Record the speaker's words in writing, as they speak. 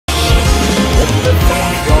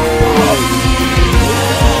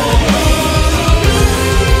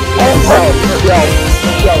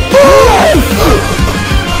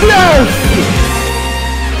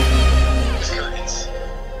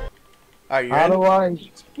Alright, you How ready? do I?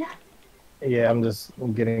 Yeah,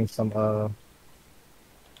 I'm getting some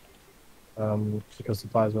because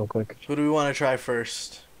supplies real quick. Who do we want to try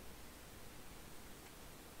first?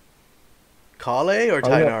 Collei or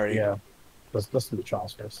Tainari? Yeah, let's do the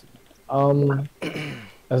trials first. Um,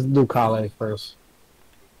 let's do Collei first.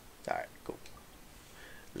 Alright, cool.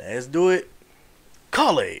 Let's do it.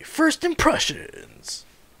 Collei, first impressions.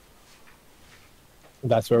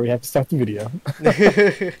 That's where we have to start the video.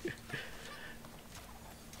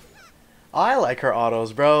 I like her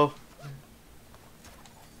autos, bro.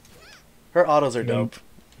 Her autos are Main dope.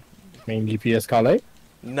 main DPS Collei.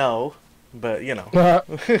 No, but you know.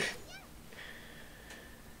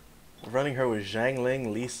 Running her with Zhang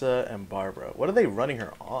Ling, Lisa, and Barbara. What are they running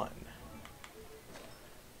her on?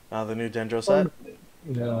 The new Dendro set?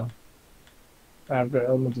 Yeah. After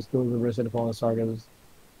elemental skills, reverse it upon the target.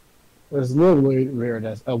 There's literally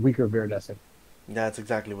a weaker Viridescent. Yeah, that's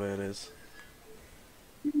exactly what it is.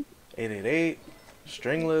 888,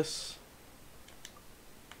 stringless,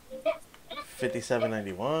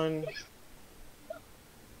 5791.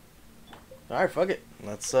 Alright, fuck it.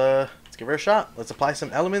 Let's give her a shot. Let's apply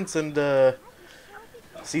some elements and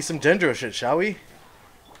see some Dendro shit, shall we?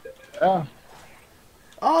 Yeah.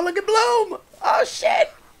 Oh, look at Bloom! Oh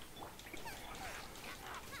shit!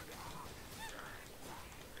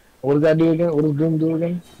 What does that do again? What does Doom do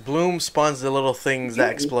again? Bloom spawns the little things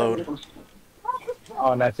that explode.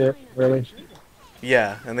 Oh, and that's it? Really?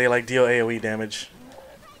 Yeah, and they like deal AoE damage.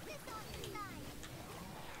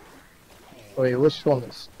 Wait, which one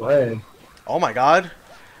is spread? Oh my god.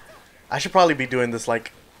 I should probably be doing this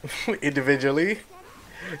like individually.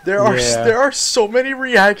 There are so many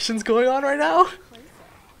reactions going on right now.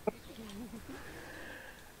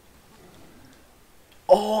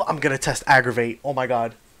 Oh, I'm gonna test aggravate. Oh my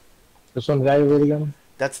god. Which one is aggravate again?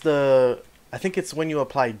 That's the... I think it's when you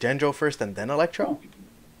apply Dendro first and then Electro.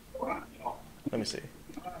 Let me see.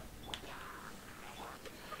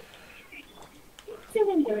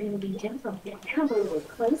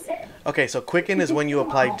 Okay, so Quicken is when you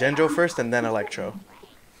apply Dendro first and then Electro.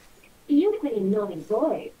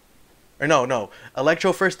 Or no.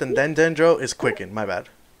 Electro first and then Dendro is Quicken. My bad.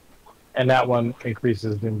 And that one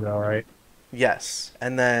increases Dendro, right? Yes.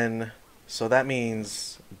 And then... So that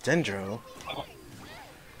means Dendro.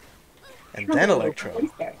 And then Electro.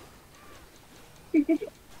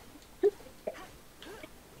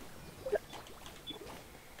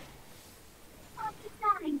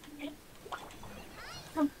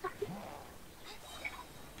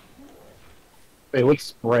 Wait, what's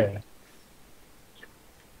spread?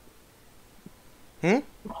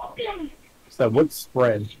 So what's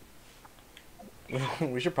spread?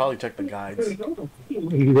 We should probably check the guides.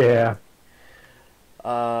 Yeah.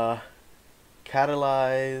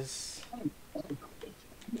 Catalyze.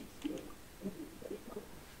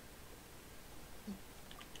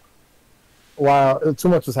 Wow, too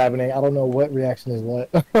much was happening. I don't know what reaction is what.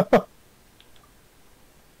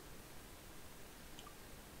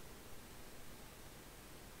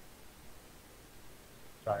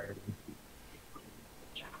 Tired.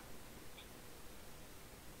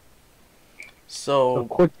 So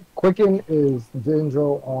Quicken is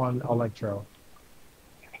Dendro on Electro.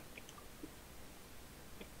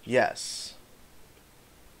 Yes.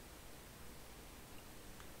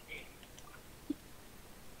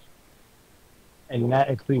 And that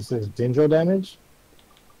increases Dendro damage?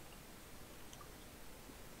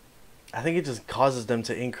 I think it just causes them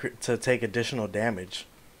to take additional damage.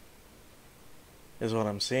 Is what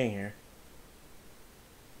I'm seeing here.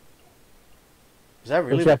 Is that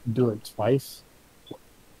really? Don't you have to do it twice?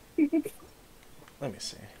 Let me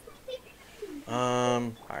see.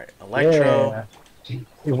 Alright, Electro. Yeah.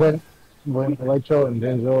 When Electro and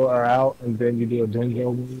Dendro are out, and then you do a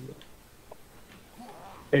Dendro move.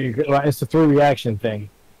 Well, it's a 3 reaction thing.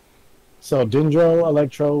 So Dendro,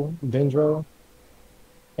 Electro, Dendro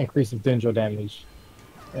increases Dendro damage.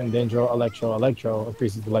 And Dendro, Electro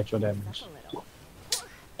increases Electro damage.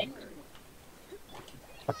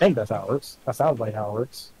 I think that's how it works. That sounds like how it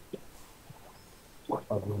works.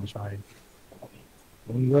 I'm going to try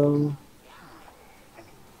Dendro,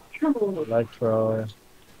 Electro.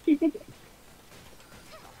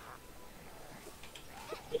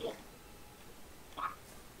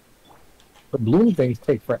 The bloom things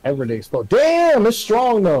take forever to explode. Damn, it's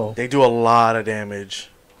strong though. They do a lot of damage.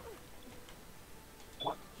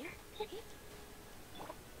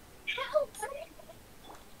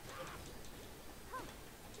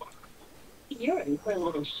 You're in for a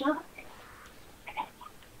little shock.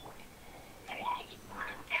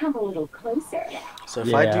 come a little closer. So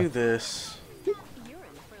if I do this,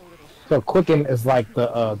 So quicken is like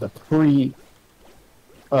the pre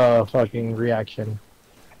fucking reaction.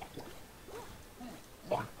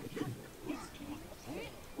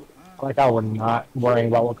 Like I would not worrying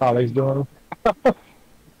about what Collei's doing.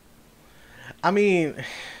 I mean,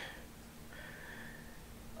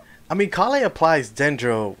 Collei applies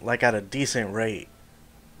Dendro like at a decent rate.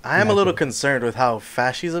 I am a little concerned with how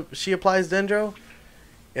fast she applies Dendro.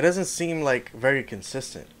 It doesn't seem like very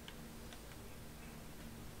consistent.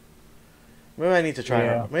 Maybe I need to try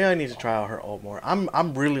her. Maybe I need to try out her ult more.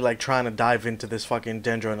 I'm really like trying to dive into this fucking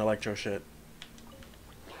Dendro and Electro shit.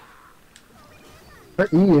 Her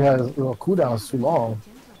E has cooldowns too long.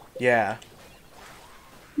 Yeah.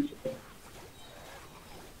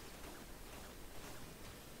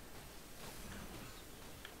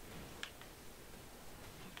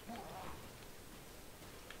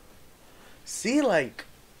 See, like,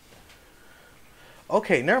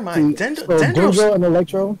 okay, never mind. Dendro and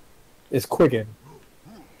Electro is quicken,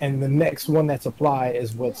 and the next one that's applied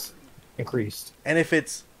is what's increased. And if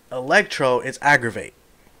it's Electro, it's Aggravate.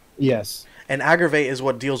 Yes. And Aggravate is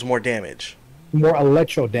what deals more damage. More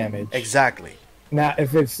Electro damage. Exactly. Now,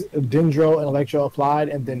 if it's Dendro and Electro applied,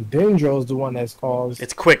 and then Dendro is the one that's caused...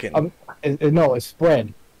 It's Quicken. No, it's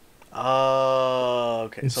Spread. Oh,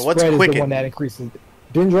 okay. And so what's Spread Quicken? Is the one that increases.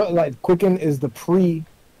 Dendro, like, Quicken is the pre...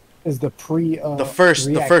 the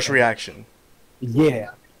first reaction. Yeah.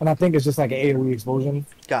 And I think it's just like an AoE explosion.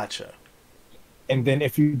 Gotcha. And then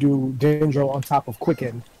if you do Dendro on top of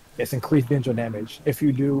Quicken, it's increased Dendro damage. If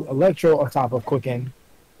you do Electro on top of Quicken,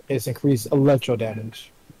 it's increased Electro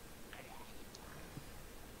damage.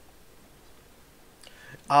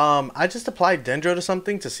 I just applied Dendro to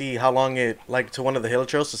something to see how long to one of the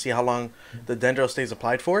Hilichos to see how long the Dendro stays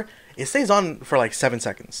applied for. It stays on for like 7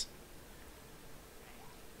 seconds.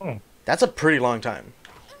 That's a pretty long time.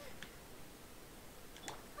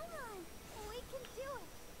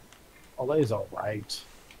 Collei's alright.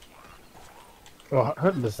 Well,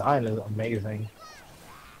 her design is amazing.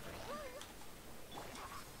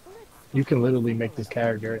 You can literally make this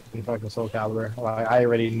character in fucking Soul Calibur. Like, I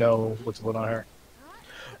already know what's going on her.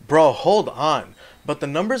 Bro, hold on. But the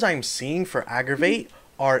numbers I'm seeing for Aggravate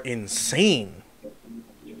are insane.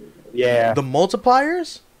 Yeah. The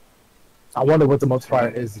multipliers? I wonder what the multiplier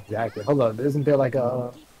is exactly. Hold on, isn't there like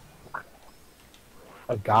a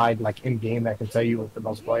guide like in game that can tell you what the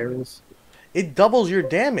multiplier is? It doubles your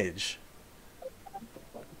damage.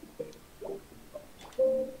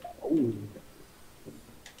 Ooh.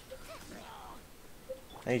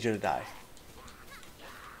 I need you to die.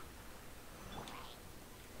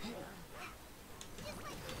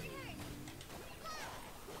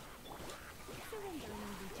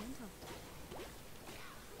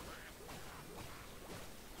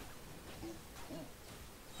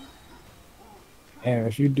 And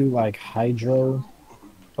if you do like Hydro,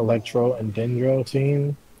 Electro, and Dendro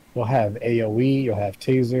team, you'll have AoE, you'll have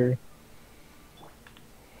Taser.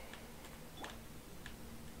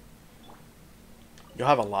 You'll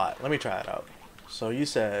have a lot. Let me try it out. So you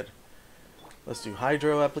said, let's do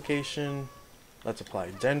Hydro application. Let's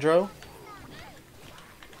apply Dendro.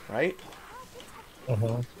 Right?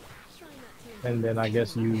 And then I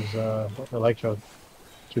guess use Electro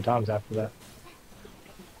 2 times after that.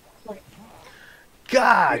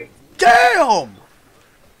 God damn!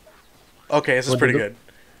 Okay, this is pretty good.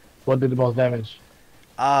 What did the most damage?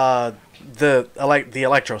 The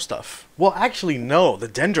Electro stuff. Well, actually, no, the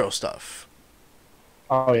Dendro stuff.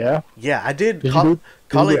 Oh yeah. Yeah, I did. Did you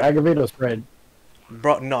do Aggravate or Spread?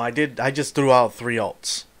 Bro, no, I did. I just threw out 3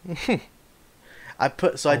 ults.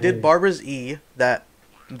 I did Barbara's E that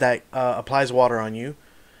applies water on you,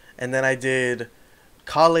 and then I did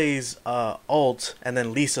Collei's ult, and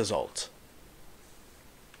then Lisa's ult.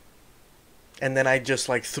 And then I just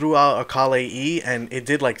like threw out a Collei E, and it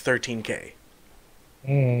did like 13k,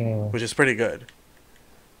 which is pretty good.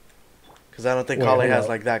 Because I don't think Collei has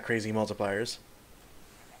like that crazy multipliers.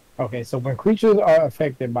 Okay, so when creatures are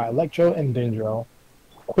affected by Electro and Dendro,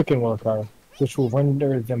 Quicken will occur, which will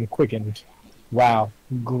render them quickened. Wow,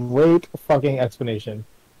 great fucking explanation.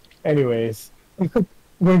 Anyways,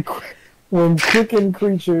 when quickened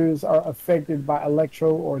creatures are affected by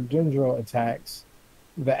Electro or Dendro attacks,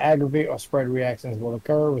 the Aggravate or Spread reactions will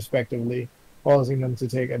occur, respectively, causing them to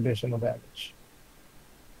take additional damage.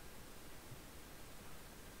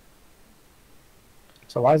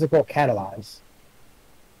 So why is it called Catalyze?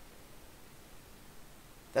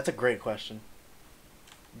 That's a great question.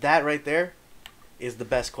 That right there is the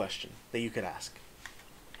best question that you could ask.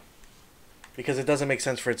 Because it doesn't make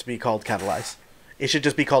sense for it to be called Catalyze. It should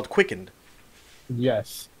just be called Quickened.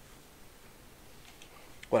 Yes.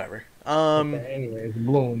 Whatever. Okay, anyways,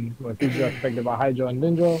 Bloom. When creatures are affected by Hydro and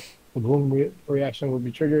Dendro, the Bloom reaction will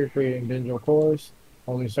be triggered, creating Dendro cores.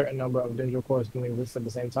 Only a certain number of Dendro cores can exist at the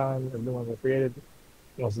same time if the one were created.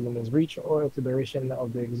 Once the limit is reached, or if the duration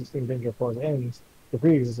of the existing Dendro cores ends, the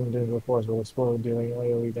pre-existing Dendro cores will explode, dealing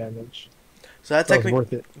AoE damage. So that So it's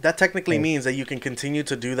worth it. that technically So means that you can continue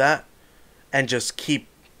to do that and just keep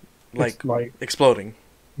it's like like, exploding.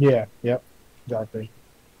 yeah, yep, exactly.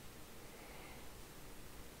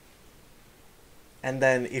 And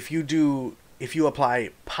then if you apply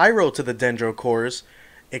pyro to the dendro cores,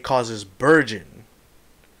 it causes burgeon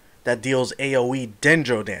that deals AoE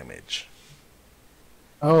dendro damage.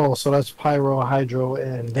 Oh, so that's Pyro, Hydro,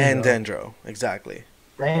 and And Dendro. dendro, exactly.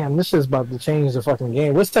 Damn, this is about to change the fucking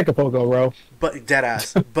game. What's Tekapogo, bro? But dead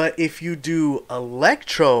ass. But if you do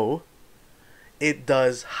electro, it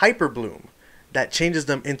does hyper bloom that changes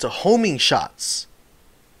them into homing shots.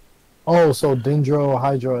 Oh, so Dendro,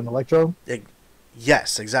 Hydro, and Electro?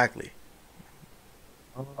 Yes, exactly.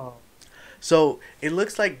 Oh. So it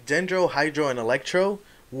looks like dendro, hydro, and electro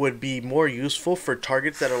would be more useful for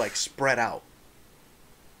targets that are like spread out,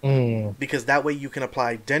 Mm. because that way you can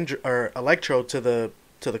apply dendro or electro to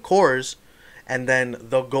the cores, and then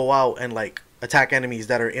they'll go out and like attack enemies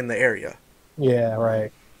that are in the area. Yeah,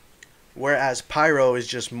 right. Whereas pyro is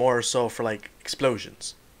just more so for like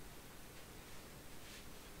explosions.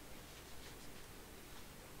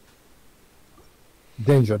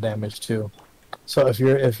 Dendro damage too. So if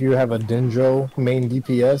you have a Dendro main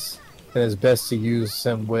DPS, then it's best to use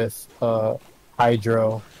him with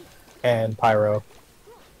Hydro and Pyro.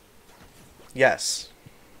 Yes.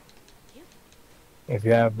 If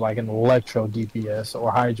you have like an Electro DPS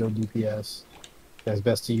or Hydro DPS, then it's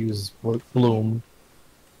best to use Bloom.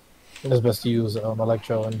 It's best to use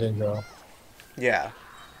Electro and Dendro. Yeah.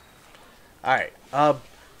 All right.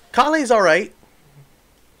 Collei's all right.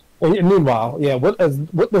 And meanwhile, yeah, what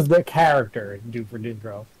does their character do for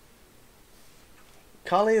Dendro?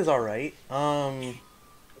 Collei is all right.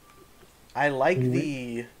 I like Mhm.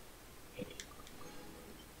 the.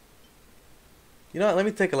 You know what? Let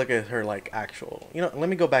me take a look at her like actual. You know, let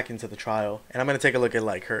me go back into the trial, and I'm gonna take a look at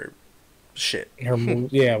like her shit. Her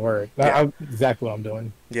move, yeah, word. Yeah, Exactly what I'm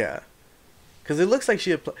doing. yeah. Because it looks like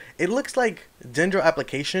it looks like Dendro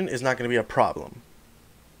application is not gonna be a problem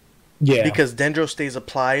Yeah, because Dendro stays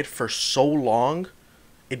applied for so long,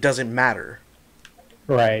 it doesn't matter.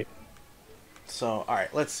 right. So all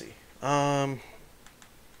right, let's see.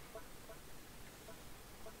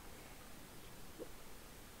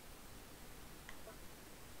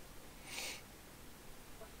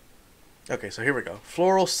 Okay, so here we go.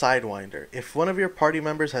 Floral Sidewinder. If one of your party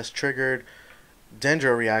members has triggered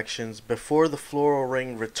Dendro reactions before the floral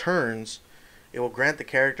ring returns, it will grant the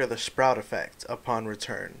character the sprout effect upon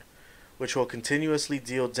return, which will continuously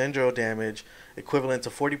deal Dendro damage equivalent to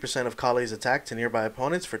 40% of Collei's attack to nearby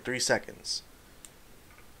opponents for 3 seconds.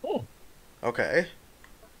 Oh. Okay.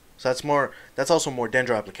 So that's more. That's also more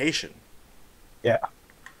Dendro application. Yeah.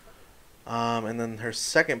 And then her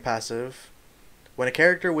second passive, when a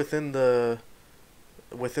character within the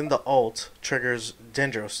alt triggers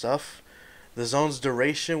Dendro stuff, the zone's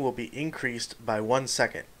duration will be increased by 1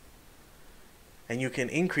 second. And you can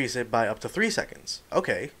increase it by up to 3 seconds.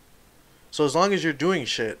 Okay. So as long as you're doing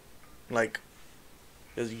shit, like,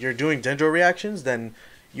 you're doing Dendro reactions, then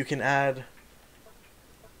you can add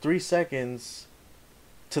 3 seconds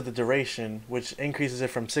to the duration, which increases it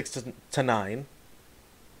from 6 to 9.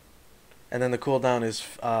 And then the cooldown is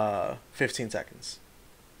 15 seconds.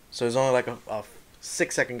 So there's only like a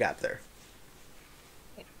 6-second gap there.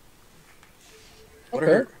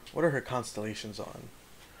 Okay. What are her constellations on?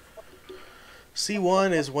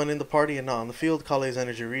 C1 is when in the party and not on the field, Collei's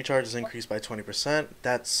energy recharge is increased by 20%.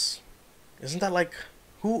 Isn't that like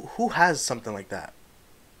who has something like that?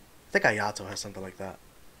 I think Ayato has something like that.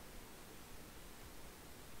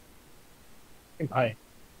 I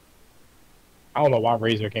don't know why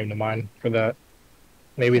Razor came to mind for that.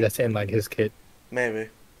 Maybe that's in like his kit. Maybe.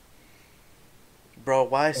 Bro,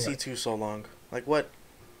 why is Okay. C2 so long? Like what?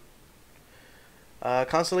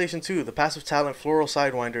 Constellation 2, the passive talent Floral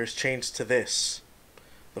Sidewinder is changed to this.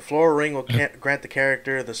 The floral ring will grant the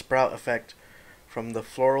character the sprout effect from the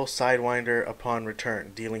Floral Sidewinder upon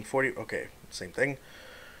return, dealing 40... Okay, same thing.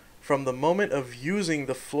 From the moment of using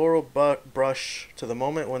the floral brush to the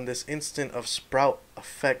moment when this instant of sprout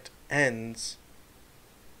effect ends...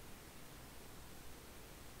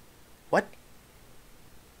 What?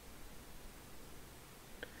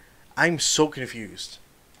 I'm so confused.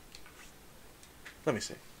 Let me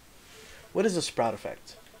see. What is a sprout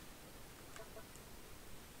effect?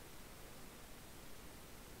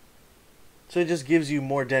 So it just gives you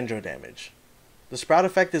more Dendro damage. The Sprout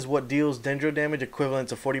effect is what deals Dendro damage equivalent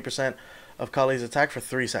to 40% of Collei's attack for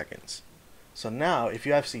 3 seconds. So now, if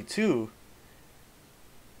you have C2,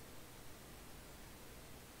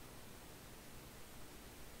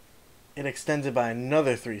 it extends it by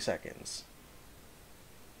another 3 seconds.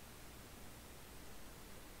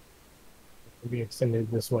 Be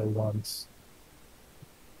extended this way once.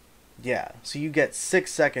 Yeah, so you get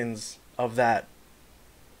 6 seconds of that.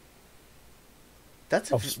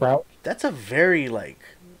 Of Sprout. That's a very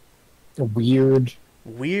Weird.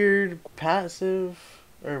 weird passive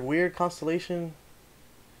or weird constellation.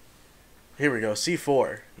 Here we go.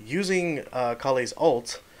 C4. Using Collei's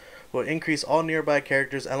ult will increase all nearby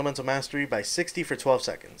characters' elemental mastery by 60 for 12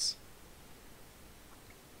 seconds.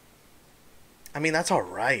 I mean, that's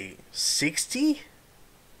alright. 60?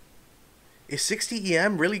 Is 60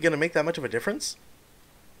 EM really going to make that much of a difference?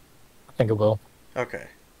 I think it will. Okay.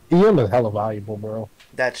 EM is hella valuable, bro.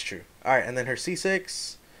 That's true. Alright, and then her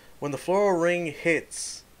C6. When the floral ring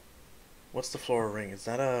hits... What's the floral ring? Is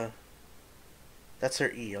that a... That's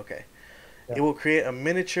her E, okay. Yeah. It will create a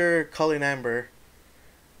miniature Collei Amber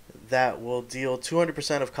that will deal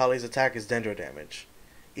 200% of Collei's attack as Dendro damage.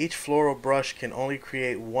 Each floral brush can only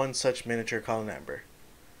create one such miniature Collei Amber.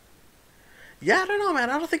 Yeah, I don't know, man.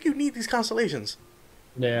 I don't think you need these constellations.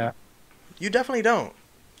 Yeah. You definitely don't.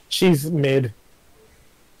 She's mid.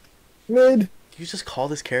 Mid. You just call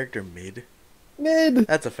this character mid? Mid.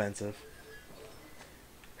 That's offensive.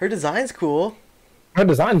 Her design's cool. Her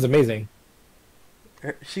design's amazing.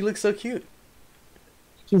 She looks so cute.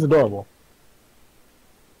 She's adorable.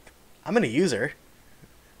 I'm gonna use her.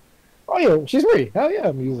 Oh yeah, she's free. Hell yeah,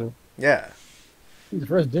 I'm a user. Yeah. She's the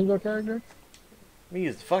first Dendro character. Let me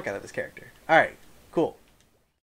use the fuck out of this character. Alright, cool.